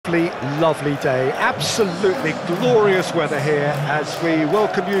lovely, lovely day. Absolutely glorious weather here as we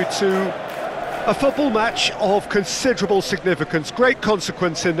welcome you to a football match of considerable significance, great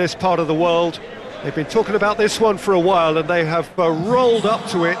consequence in this part of the world. They've been talking about this one for a while and they have rolled up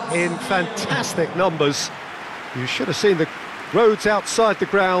to it in fantastic numbers. You should have seen the roads outside the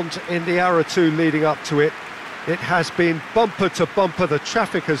ground in the hour or two leading up to it. It has been bumper to bumper, the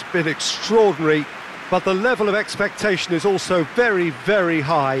traffic has been extraordinary, but the level of expectation is also very, very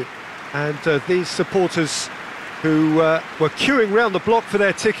high. And these supporters who were queuing round the block for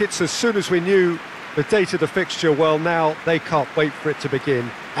their tickets as soon as we knew the date of the fixture, well, now they can't wait for it to begin.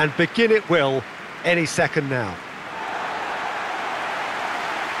 And begin it will any second now.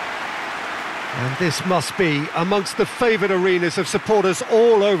 And this must be amongst the favoured arenas of supporters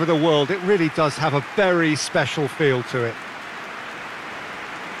all over the world. It really does have a very special feel to it.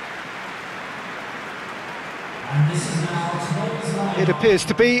 It appears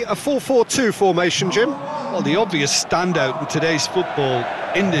to be a 4-4-2 formation, Jim. Well, the obvious standout in today's football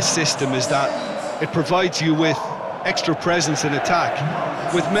in this system is that it provides you with extra presence in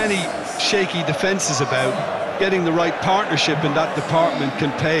attack. With many shaky defences about, getting the right partnership in that department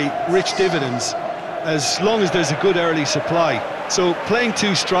can pay rich dividends as long as there's a good early supply. So playing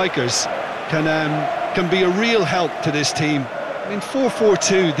two strikers can be a real help to this team. I mean,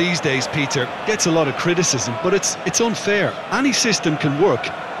 4-4-2 these days, Peter, gets a lot of criticism, but it's unfair. Any system can work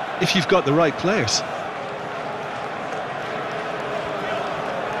if you've got the right players.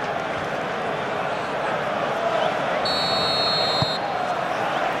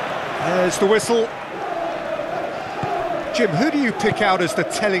 There's the whistle. Jim, who do you pick out as the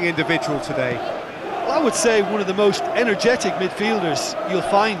telling individual today? Well, I would say one of the most energetic midfielders you'll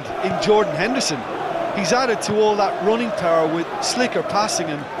find in Jordan Henderson. He's added to all that running power with slicker passing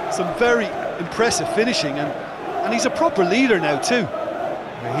and some very impressive finishing, and he's a proper leader now too.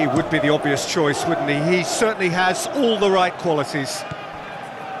 He would be the obvious choice, wouldn't he? He certainly has all the right qualities.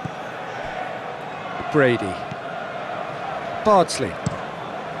 Brady. Bardsley.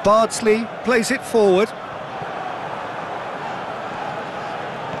 Bardsley plays it forward.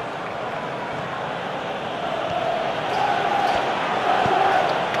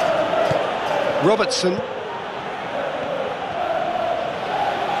 Robertson.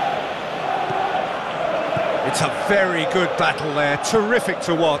 It's a very good battle there, terrific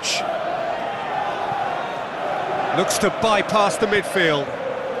to watch. Looks to bypass the midfield.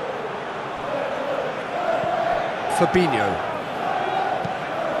 Fabinho.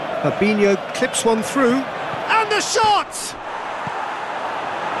 Fabinho clips one through, and the shot!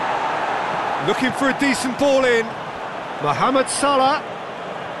 Looking for a decent ball in. Mohamed Salah.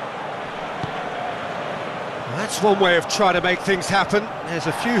 That's one way of trying to make things happen. There's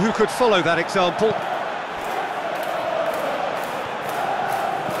a few who could follow that example.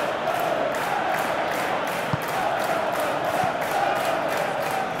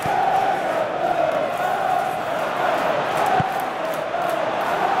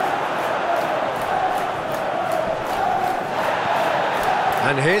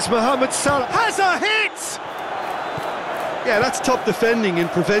 And here's Mohamed Salah. Has a hit! Yeah, that's top defending and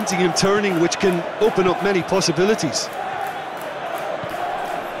preventing him turning, which can open up many possibilities.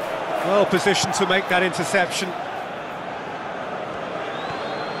 Well positioned to make that interception.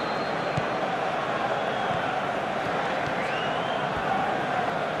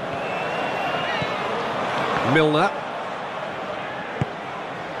 Milner.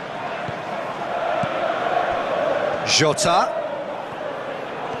 Jota.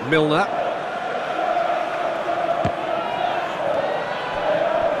 Milner.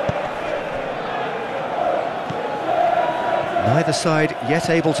 Neither side yet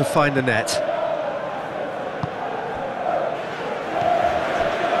able to find the net.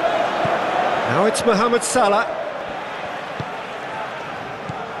 Now it's Mohamed Salah.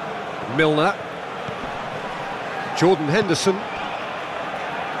 Milner. Jordan Henderson.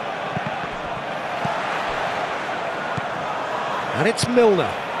 And it's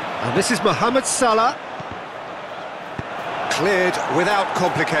Milner. And this is Mohamed Salah. Cleared without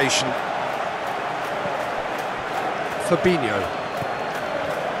complication. Fabinho.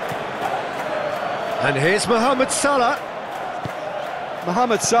 And here's Mohamed Salah.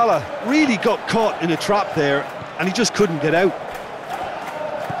 Mohamed Salah really got caught in a trap there and he just couldn't get out.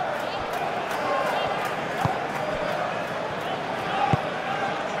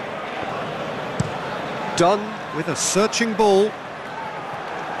 Done with a searching ball.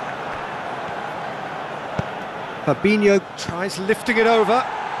 Fabinho tries lifting it over.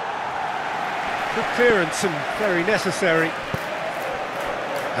 Good clearance and very necessary.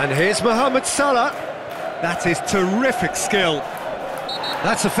 And here's Mohamed Salah. That is terrific skill.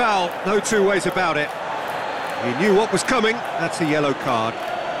 That's a foul, no two ways about it. He knew what was coming, that's a yellow card.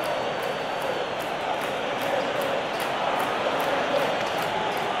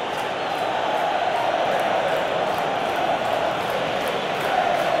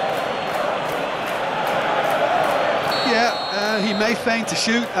 He may feign to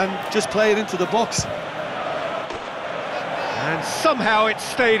shoot and just play it into the box. And somehow it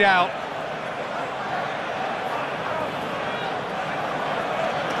stayed out.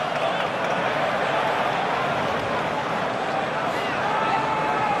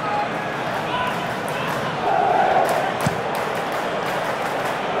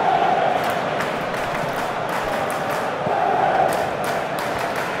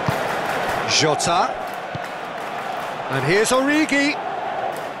 Jota. And here's Origi.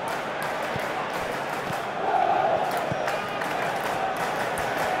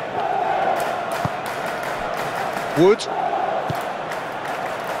 Wood.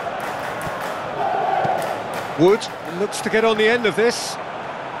 Wood looks to get on the end of this.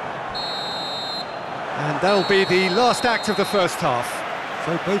 And that'll be the last act of the first half.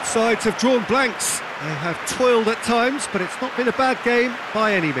 So both sides have drawn blanks. They have toiled at times, but it's not been a bad game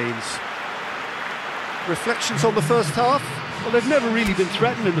by any means. Reflections on the first half? Well, they've never really been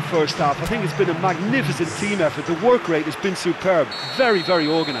threatened in the first half. I think it's been a magnificent team effort. The work rate has been superb. Very, very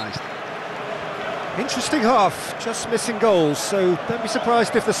organised. Interesting half, just missing goals, so don't be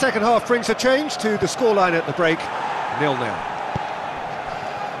surprised if the second half brings a change to the scoreline at the break, 0-0.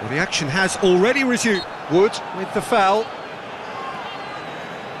 Well, the action has already resumed. Wood with the foul.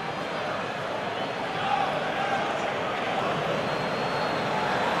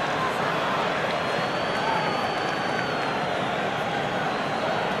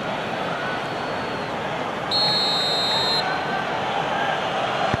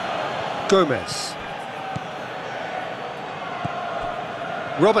 Gomez.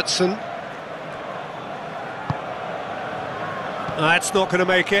 Robertson. That's not going to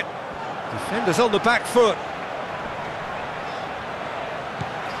make it. Defenders on the back foot.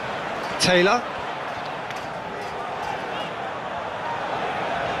 Taylor.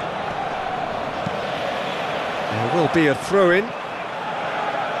 There will be a throw-in.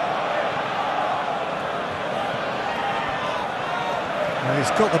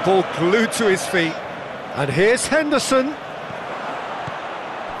 He's got the ball glued to his feet. And here's Henderson.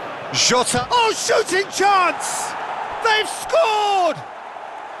 Jota. Oh, shooting chance! They've scored!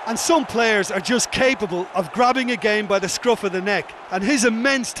 And some players are just capable of grabbing a game by the scruff of the neck. And his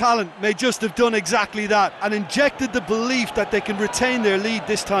immense talent may just have done exactly that and injected the belief that they can retain their lead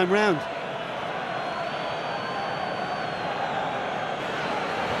this time round.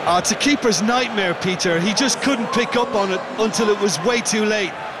 It's a keeper's nightmare, Peter. He just couldn't pick up on it until it was way too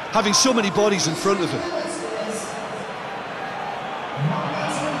late, having so many bodies in front of him.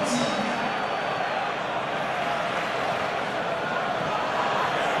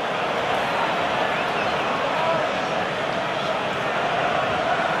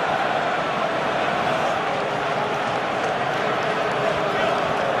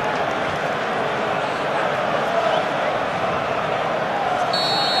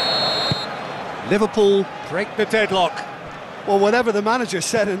 Liverpool break the deadlock. Well, whatever the manager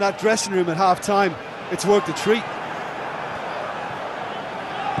said in that dressing room at half-time, it's worked a treat.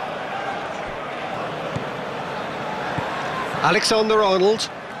 Alexander-Arnold.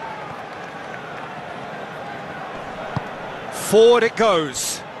 Forward it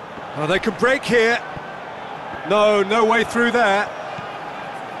goes. Oh, they can break here. No, no way through there.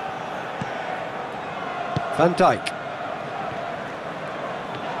 Van Dijk.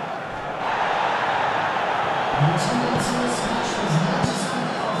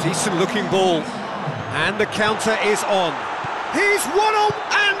 Decent looking ball, and the counter is on. He's one on,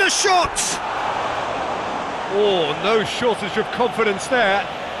 and a shot! Oh, no shortage of confidence there.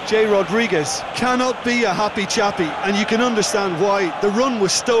 Jay Rodriguez cannot be a happy chappy, and you can understand why. The run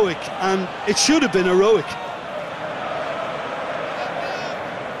was stoic, and it should have been heroic.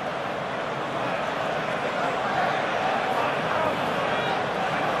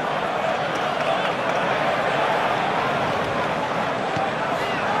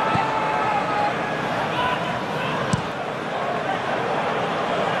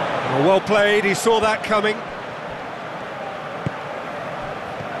 Well played, he saw that coming.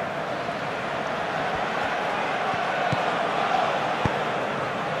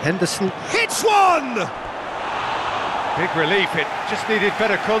 Henderson hits one! Big relief, it just needed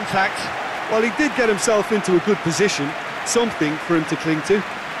better contact. Well, he did get himself into a good position, something for him to cling to.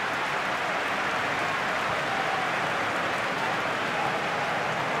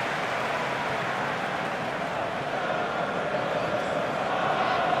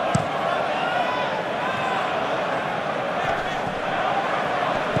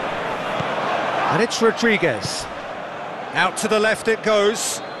 And it's Rodriguez. Out to the left it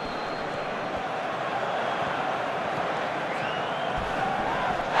goes.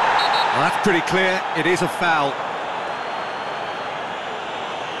 Well, that's pretty clear, it is a foul.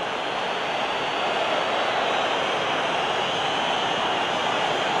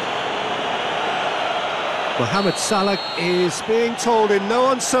 Mohamed Salah is being told in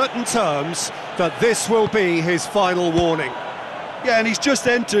no uncertain terms that this will be his final warning. Yeah, and he's just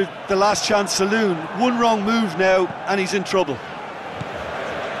entered the last chance saloon. One wrong move now, and he's in trouble.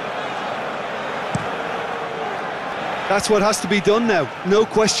 That's what has to be done now, no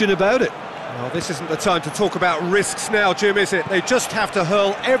question about it. Well, this isn't the time to talk about risks now, Jim, is it? They just have to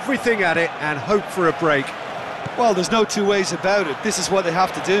hurl everything at it and hope for a break. Well, there's no two ways about it. This is what they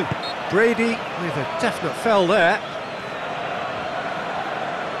have to do. Brady with a definite foul there.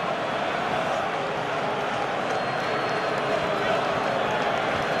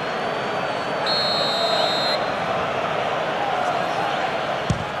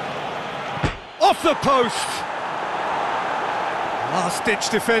 Off the post! Last-ditch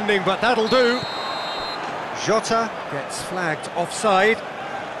defending, but that'll do. Jota gets flagged offside.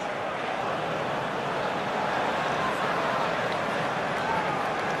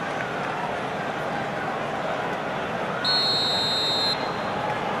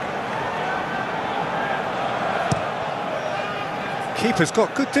 Keeper's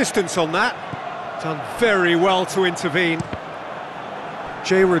got good distance on that. Done very well to intervene.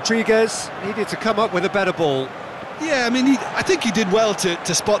 Jay Rodriguez needed to come up with a better ball. Yeah, I mean, I think he did well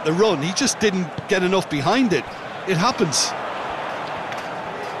to spot the run. He just didn't get enough behind it. It happens.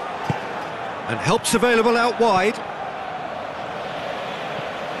 And help's available out wide.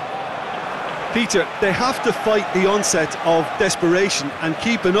 Peter, they have to fight the onset of desperation and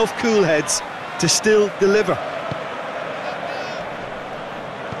keep enough cool heads to still deliver.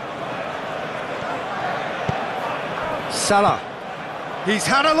 Salah. He's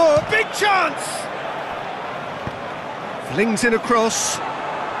had a look. Big chance! Flings in across.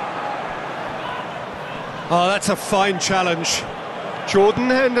 Oh, that's a fine challenge. Jordan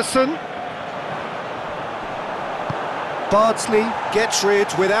Henderson. Bardsley gets rid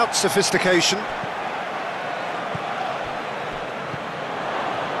without sophistication.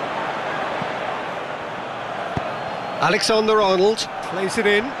 Alexander-Arnold plays it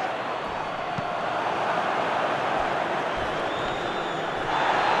in.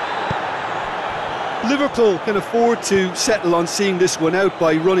 Liverpool can afford to settle on seeing this one out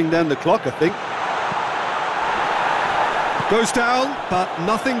by running down the clock, I think. Goes down, but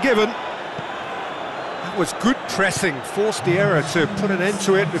nothing given. That was good pressing, forced the error to put an end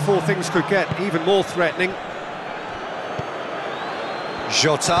to it before things could get even more threatening.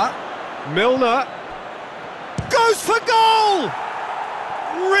 Jota, Milner, goes for goal!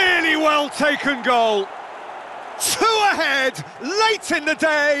 Really well taken goal. 2 ahead, late in the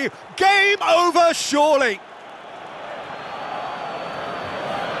day, game over surely.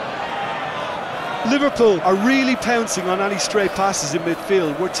 Liverpool are really pouncing on any stray passes in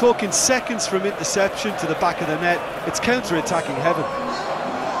midfield. We're talking seconds from interception to the back of the net. It's counter-attacking heaven.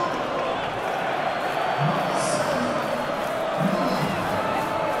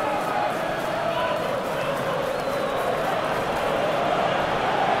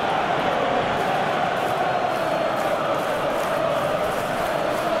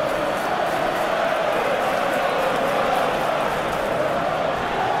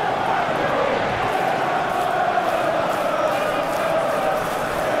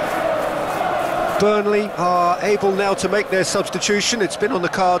 Burnley are able now to make their substitution. It's been on the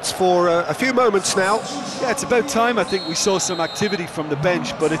cards for a few moments now. Yeah, it's about time I think we saw some activity from the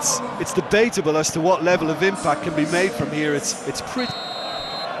bench, but it's debatable as to what level of impact can be made from here. It's pretty...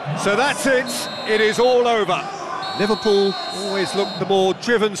 So that's it. It is all over. Liverpool always look the more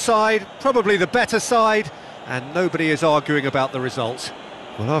driven side, probably the better side, and nobody is arguing about the result.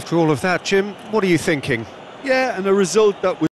 Well, after all of that, Jim, what are you thinking? Yeah, and a result that was